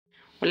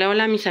Hola,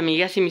 hola mis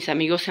amigas y mis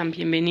amigos, sean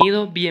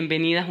bienvenidos,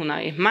 bienvenidas una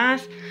vez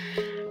más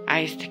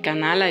a este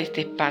canal, a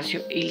este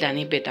espacio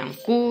Ildani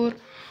Betancourt.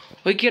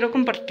 Hoy quiero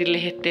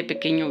compartirles este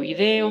pequeño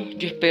video,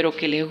 yo espero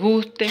que les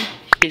guste,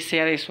 que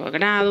sea de su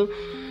agrado,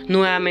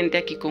 nuevamente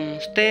aquí con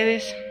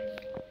ustedes.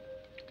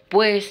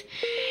 Pues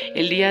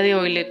el día de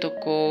hoy le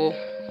tocó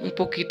un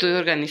poquito de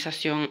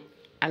organización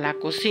a la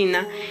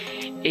cocina,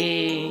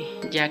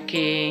 ya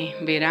que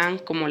verán,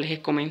 como les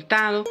he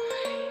comentado,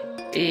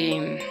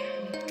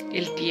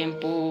 el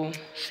tiempo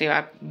se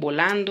va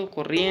volando,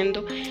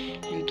 corriendo,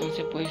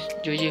 entonces pues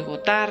yo llego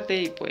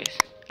tarde y pues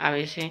a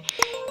veces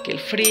que el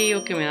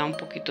frío, que me da un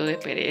poquito de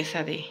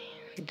pereza de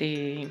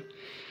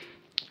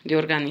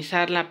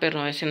organizarla,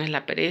 pero a veces no es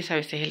la pereza, a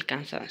veces es el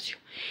cansancio.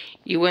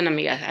 Y bueno,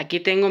 amigas, aquí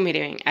tengo,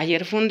 miren,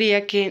 ayer fue un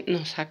día que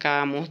nos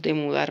acabamos de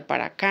mudar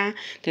para acá,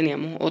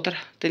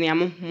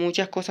 teníamos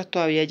muchas cosas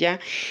todavía ya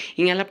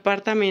en el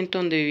apartamento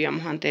donde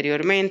vivíamos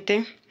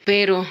anteriormente,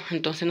 pero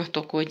entonces nos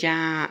tocó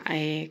ya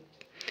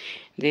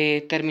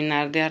de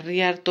terminar de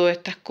arriar todas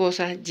estas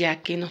cosas, ya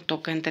que nos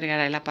toca entregar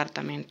el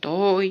apartamento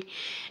hoy.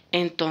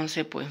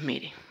 Entonces pues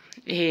miren,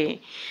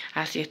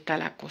 así está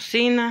la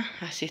cocina,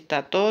 así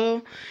está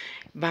todo.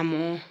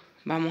 Vamos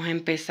a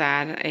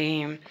empezar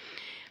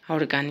a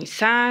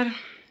organizar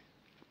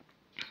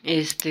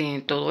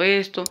todo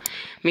esto.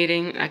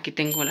 Miren, aquí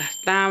tengo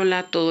las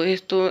tablas, todo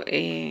esto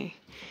es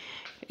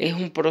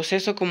un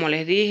proceso, como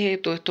les dije,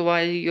 todo esto va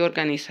a ir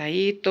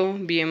organizadito,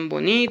 bien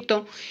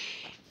bonito.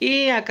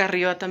 Y acá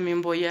arriba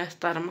también voy a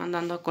estar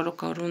mandando a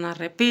colocar una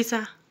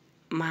repisa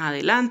más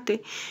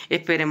adelante.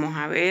 Esperemos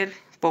a ver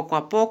poco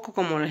a poco,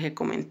 como les he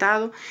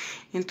comentado.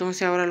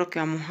 Entonces ahora lo que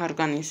vamos a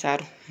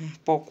organizar un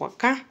poco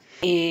acá,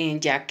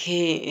 ya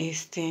que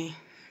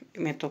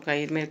me toca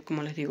irme,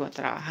 como les digo, a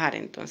trabajar.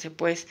 Entonces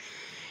pues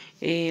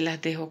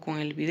las dejo con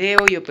el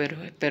video. Yo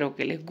espero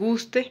que les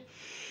guste.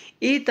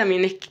 Y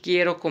también les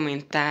quiero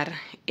comentar,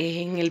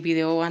 en el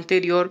video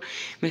anterior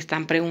me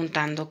están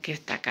preguntando que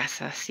esta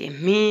casa sí es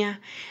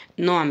mía.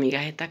 No,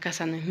 amigas, esta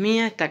casa no es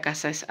mía, esta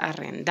casa es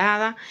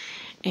arrendada.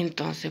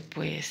 Entonces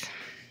pues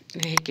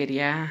les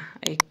quería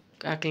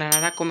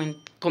aclarar,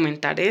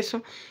 comentar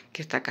eso,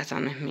 que esta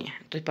casa no es mía,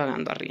 estoy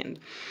pagando arriendo.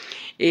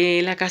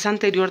 La casa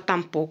anterior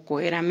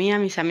tampoco era mía,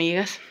 mis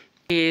amigas.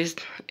 Es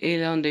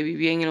donde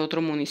vivía en el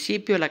otro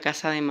municipio, la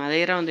casa de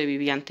madera donde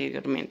vivía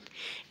anteriormente.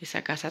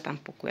 Esa casa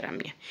tampoco era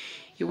mía.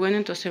 Y bueno,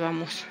 entonces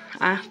vamos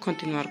a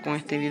continuar con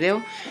este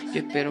video. Yo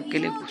espero que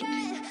les guste.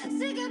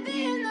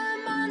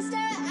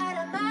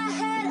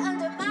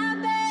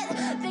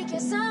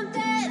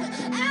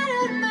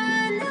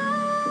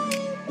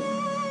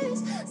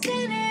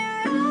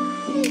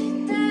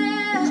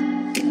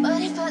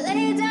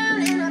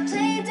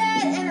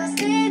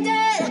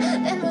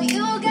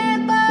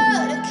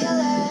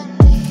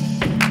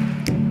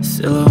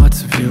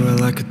 Silhouettes of you are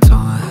like a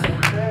taunt.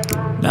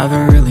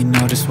 Never really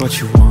know just what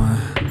you want.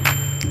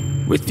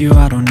 With you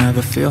I don't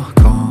ever feel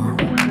calm.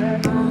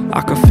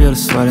 I can feel the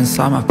sweat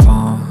inside my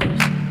palms.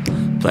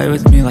 Play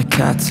with me like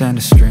cats and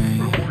a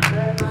string.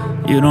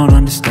 You don't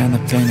understand the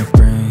pain it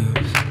brings.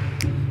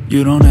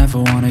 You don't ever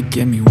wanna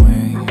give me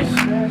wings.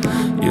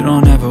 You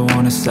don't ever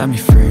wanna set me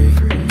free.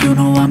 You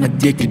know I'm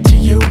addicted to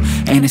you,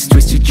 and it's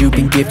twisted, you've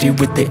been gifted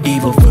with the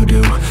evil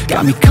voodoo.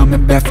 Got me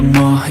coming back for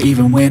more,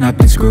 even when I've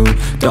been screwed.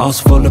 Dolls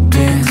full of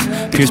pins,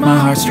 pierce my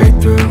heart straight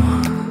through.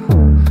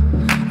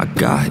 I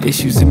got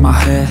issues in my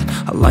head,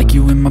 I like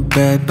you in my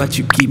bed, but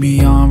you keep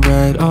me on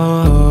red.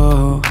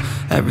 Oh,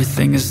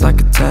 everything is like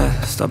a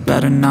test, I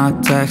better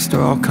not text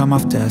or I'll come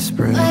off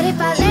desperate. But if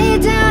I lay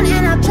down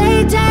and I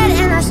play dead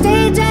and I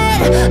stay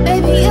dead,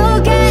 baby you'll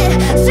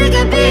get sick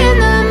of being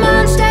the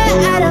monster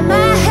out of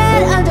my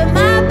head, under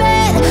my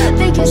bed,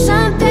 thinking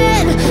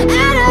something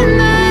out of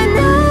my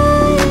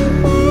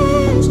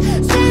nightmares,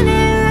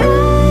 standing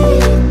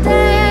right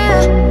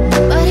there.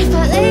 But if I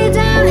lay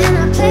down and I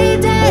play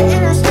dead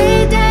and I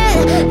stay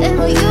dead, then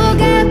will you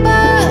get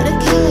bored of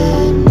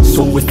killing?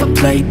 So if I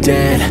play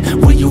dead,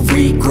 will you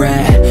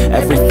regret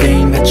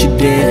everything that you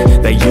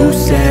did, that you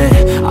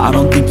said? I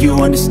don't think you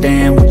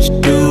understand what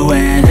you're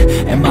doing,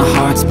 and my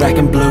heart's black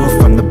and blue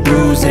from the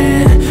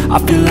bruising. I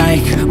feel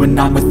like when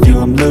I'm with you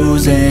I'm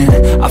losing.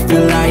 I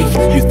feel like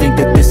you think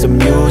that this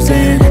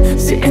amusing,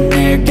 sitting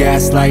there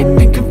gaslighting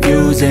and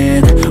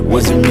confusing.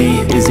 Was it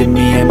me? Is it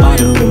me? Am I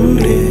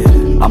deluded?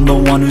 I'm the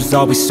one who's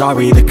always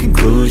sorry, the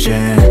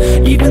conclusion.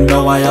 Even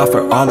though I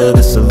offer all of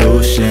the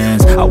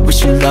solutions, I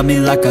wish you loved me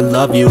like I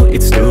love you,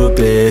 it's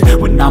stupid.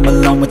 When I'm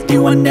alone with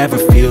you I never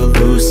feel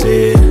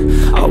lucid.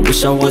 I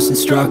wish I wasn't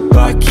struck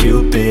by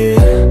Cupid.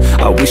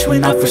 I wish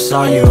when I first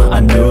saw you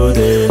I knew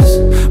this.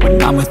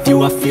 When I'm with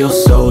you I feel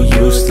so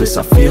useless,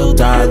 I feel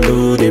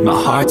diluted, my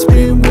heart's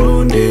been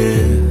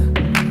wounded.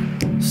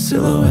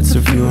 Silhouettes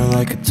of you are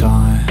like a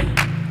taunt.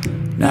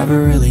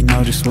 Never really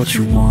know just what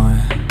you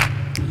want.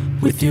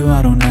 With you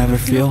I don't ever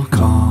feel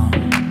calm.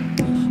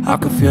 I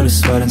can feel the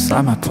sweat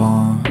inside my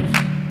palms.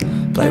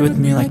 Play with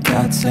me like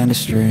cats and a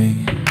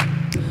string.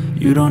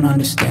 You don't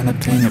understand the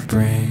pain it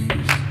brings.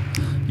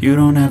 You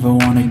don't ever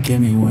wanna give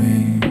me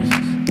wings.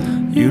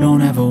 You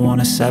don't ever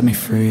wanna set me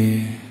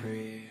free.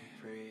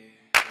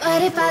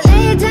 But if I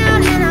lay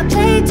down and I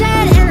play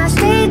dead and I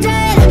stay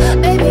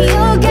dead, baby,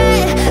 you'll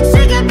get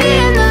sick of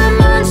being the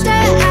monster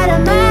out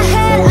of my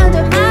head,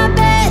 under my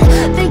bed,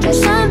 thinking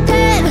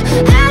something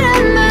out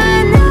of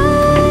my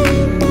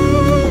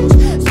nightmares.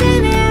 See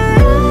me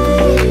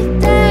right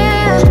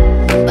there.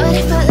 But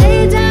if I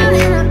lay down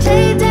and I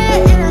play dead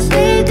and I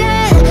stay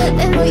dead,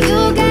 then will you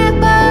get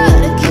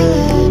bored of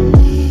killing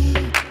me?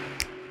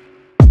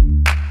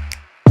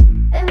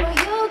 Then will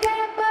you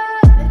get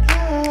bored of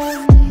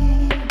killing me?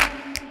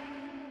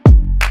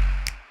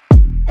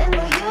 And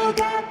will you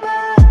get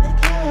bored of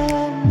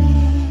killing me?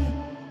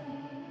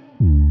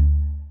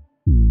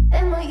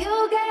 And will you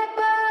get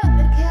bored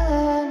of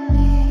killing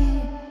me?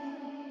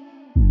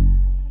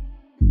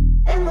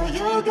 And will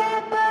you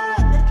get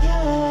bored of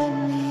killing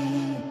me?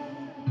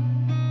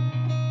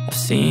 I've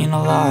seen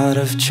a lot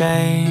of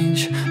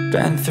change,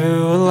 been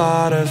through a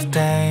lot of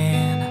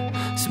pain.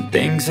 Some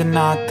things are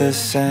not the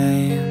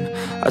same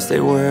as they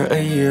were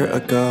a year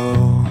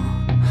ago,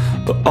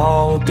 but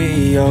all will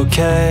be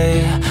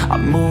okay. I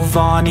move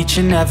on each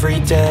and every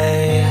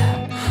day.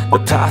 The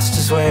past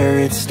is where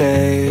it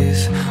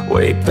stays,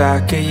 way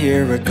back a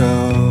year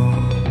ago.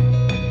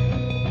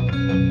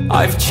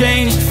 I've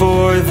changed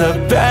for the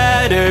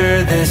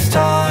better this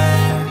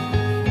time.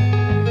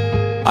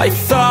 I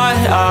thought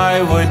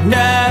I would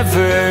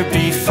never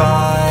be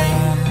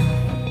fine.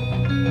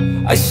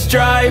 I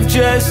strive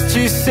just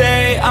to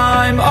say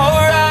I'm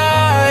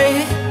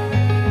alright,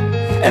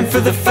 and for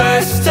the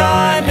first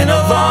time in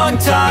a long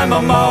time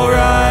I'm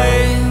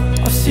alright.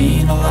 I've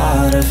seen a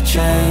lot of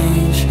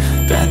change,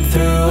 been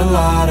through a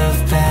lot of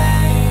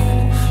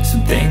pain.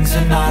 Some things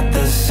are not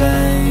the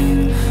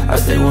same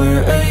as they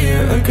were a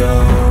year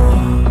ago,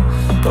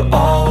 but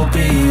all will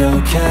be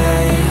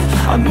okay.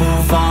 I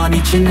move on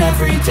each and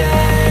every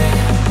day.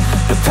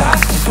 The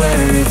past is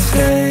where it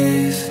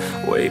stays,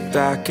 way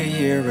back a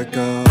year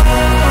ago.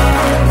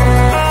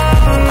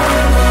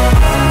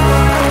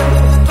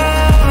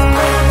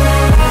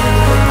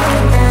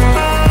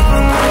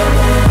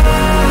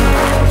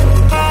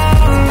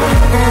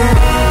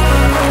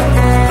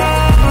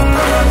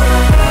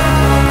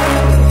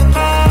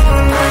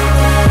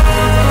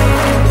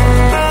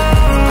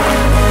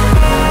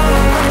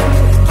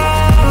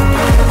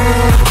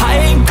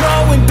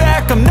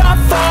 I'm not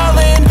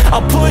falling,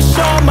 I'll push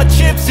all my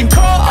chips and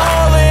call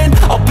all in.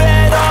 I'll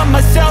bet on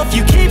myself,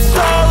 you keep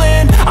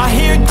stalling. I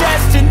hear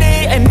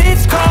destiny and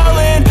it's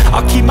calling.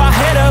 I'll keep my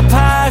head up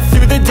high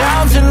through the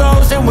downs and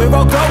lows, and we're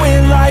all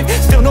going live.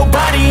 Still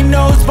nobody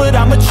knows, but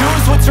I'ma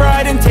choose what's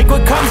right and take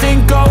what comes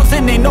and goes.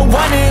 And ain't no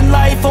one in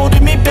life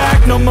holding me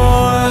back no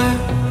more.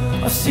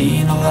 I've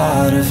seen a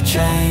lot of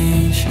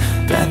change,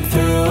 been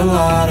through a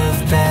lot of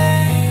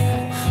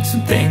pain.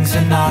 Some things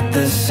are not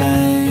the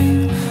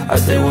same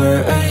as they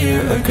were a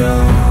year ago,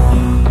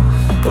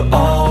 but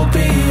all will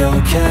be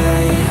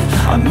okay.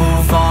 I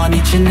move on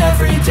each and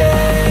every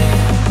day.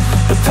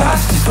 The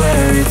past is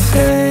where it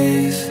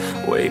stays,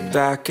 way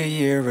back a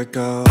year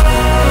ago.